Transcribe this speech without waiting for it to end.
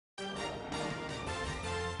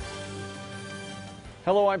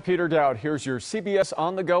Hello, I'm Peter Dowd. Here's your CBS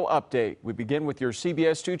On The Go update. We begin with your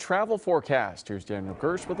CBS 2 travel forecast. Here's Danielle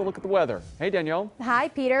Gersh with a look at the weather. Hey, Danielle. Hi,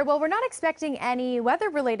 Peter. Well, we're not expecting any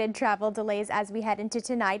weather-related travel delays as we head into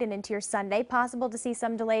tonight and into your Sunday. Possible to see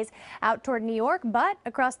some delays out toward New York, but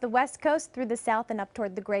across the west coast through the south and up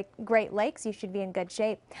toward the Great Lakes, you should be in good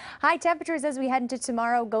shape. High temperatures as we head into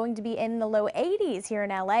tomorrow going to be in the low 80s here in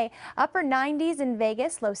LA, upper 90s in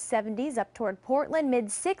Vegas, low 70s up toward Portland, mid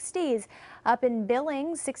 60s up in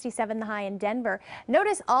Billings, 67 the high in Denver.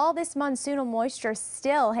 Notice all this monsoonal moisture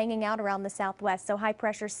still hanging out around the southwest, so high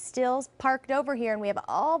pressure still parked over here, and we have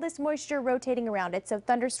all this moisture rotating around it. So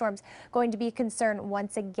thunderstorms going to be a concern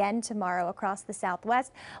once again tomorrow across the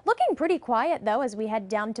southwest. Looking pretty quiet though as we head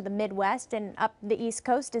down to the Midwest and up the East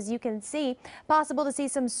Coast. As you can see, possible to see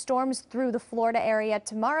some storms through the Florida area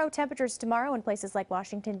tomorrow. Temperatures tomorrow in places like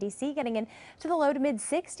Washington, D.C. getting into the low to mid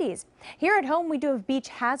 60s. Here at home, we do have beach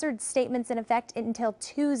hazard statements in effect until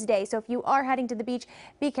Tuesday. So if you are heading to the beach,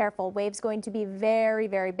 be careful. Waves going to be very,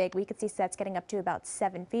 very big. We could see sets getting up to about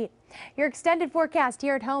 7 feet. Your extended forecast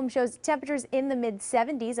here at home shows temperatures in the mid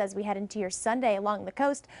 70s as we head into your Sunday along the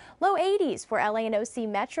coast. Low 80s for LA and OC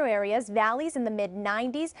metro areas, valleys in the mid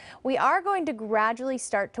 90s. We are going to gradually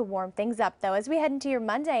start to warm things up though as we head into your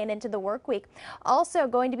Monday and into the work week. Also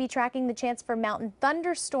going to be tracking the chance for mountain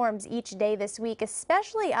thunderstorms each day this week,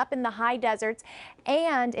 especially up in the high deserts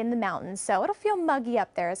and in the mountains. So it'll feel muggy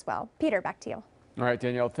up there as well. Peter, back to you. All right,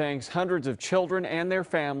 Danielle, thanks. Hundreds of children and their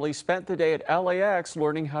families spent the day at LAX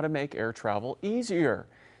learning how to make air travel easier.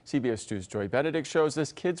 CBS 2's Joy Benedict shows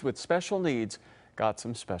us kids with special needs got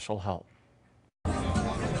some special help.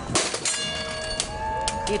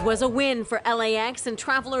 It was a win for LAX and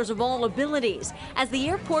travelers of all abilities as the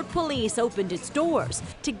airport police opened its doors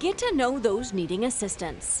to get to know those needing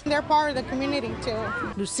assistance. They're part of the community too.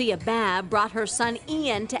 Lucia Babb brought her son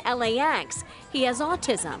Ian to LAX. He has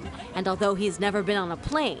autism, and although he's never been on a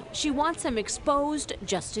plane, she wants him exposed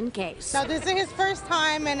just in case. Now this is his first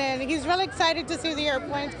time, and he's really excited to see the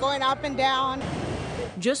airplanes going up and down.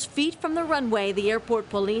 Just feet from the runway, the airport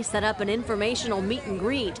police set up an informational meet and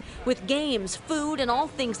greet with games, food, and all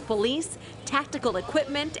things police, tactical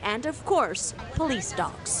equipment, and of course, police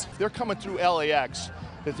dogs. They're coming through LAX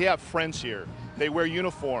because they have friends here. They wear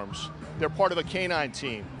uniforms. They're part of a canine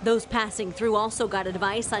team. Those passing through also got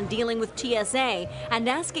advice on dealing with TSA and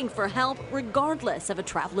asking for help regardless of a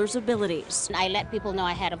traveler's abilities. I let people know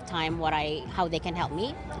ahead of time how they can help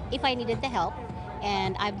me if I needed the help,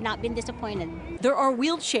 and I've not been disappointed. There are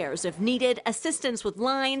wheelchairs if needed, assistance with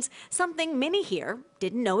lines, something many here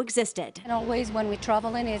didn't know existed. And always when we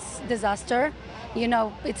travel in, it's disaster. You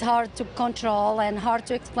know, it's hard to control and hard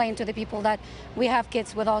to explain to the people that we have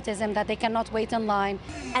kids with autism, that they cannot wait in line.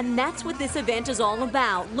 And that's what this event is all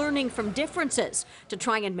about, learning from differences to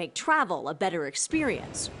try and make travel a better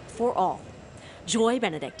experience for all. Joy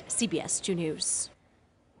Benedict, CBS 2 News.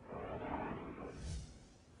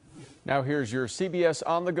 Now here's your CBS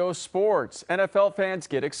On The Go sports. NFL fans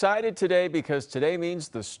get excited today because today means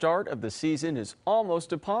the start of the season is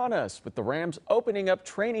almost upon us, with the Rams opening up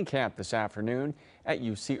training camp this afternoon at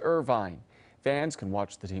UC Irvine. Fans can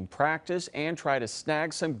watch the team practice and try to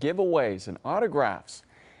snag some giveaways and autographs.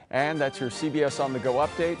 And that's your CBS On The Go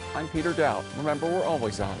update. I'm Peter Dowd. Remember, we're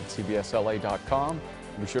always on at CBSLA.com.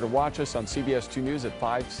 Be sure to watch us on CBS 2 News at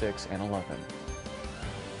 5, 6, and 11.